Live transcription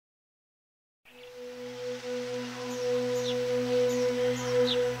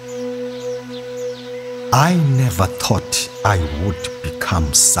I never thought I would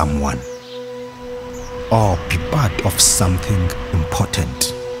become someone or be part of something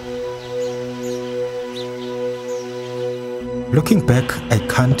important. Looking back, I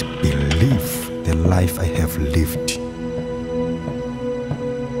can't believe the life I have lived.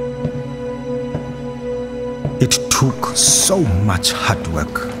 It took so much hard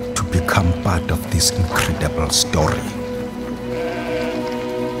work to become part of this incredible story.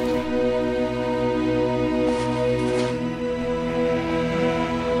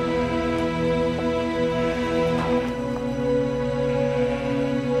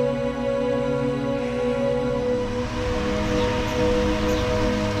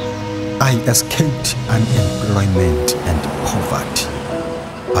 I escaped unemployment and poverty,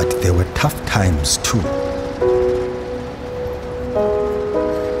 but there were tough times too.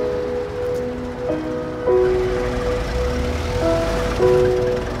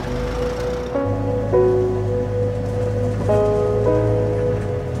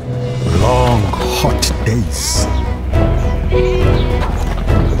 Long, hot days.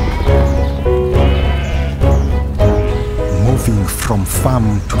 Moving from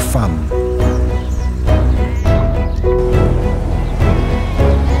farm to farm.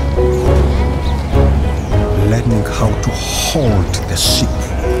 Learning how to hold the sheep.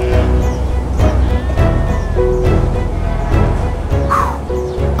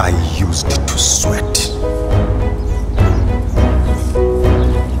 I used to sweat.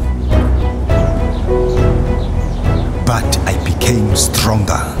 But I became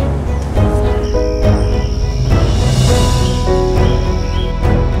stronger.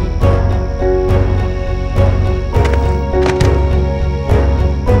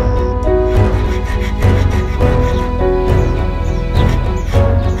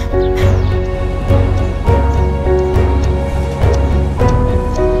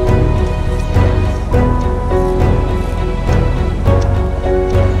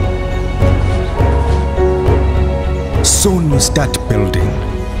 Soon we start building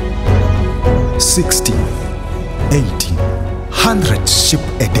 60, 80, 100 sheep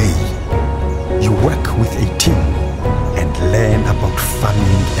a day. You work with a team and learn about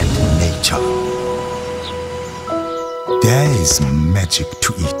farming and nature. There is magic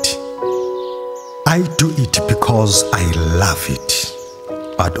to it. I do it because I love it,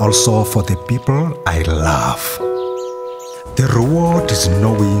 but also for the people I love. The reward is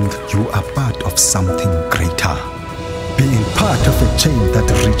knowing you are part of something greater. Being part of a chain that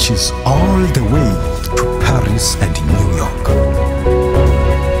reaches all the way to Paris and New York.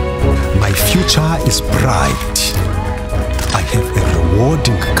 My future is bright. I have a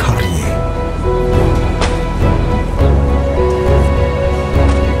rewarding career.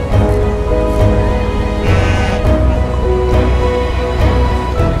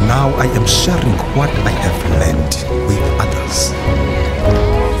 Now I am sharing what I have learned with others.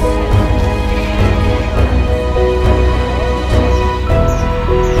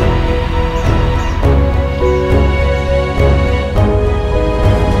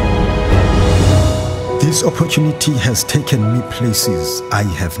 This opportunity has taken me places I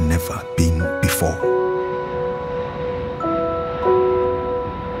have never been before.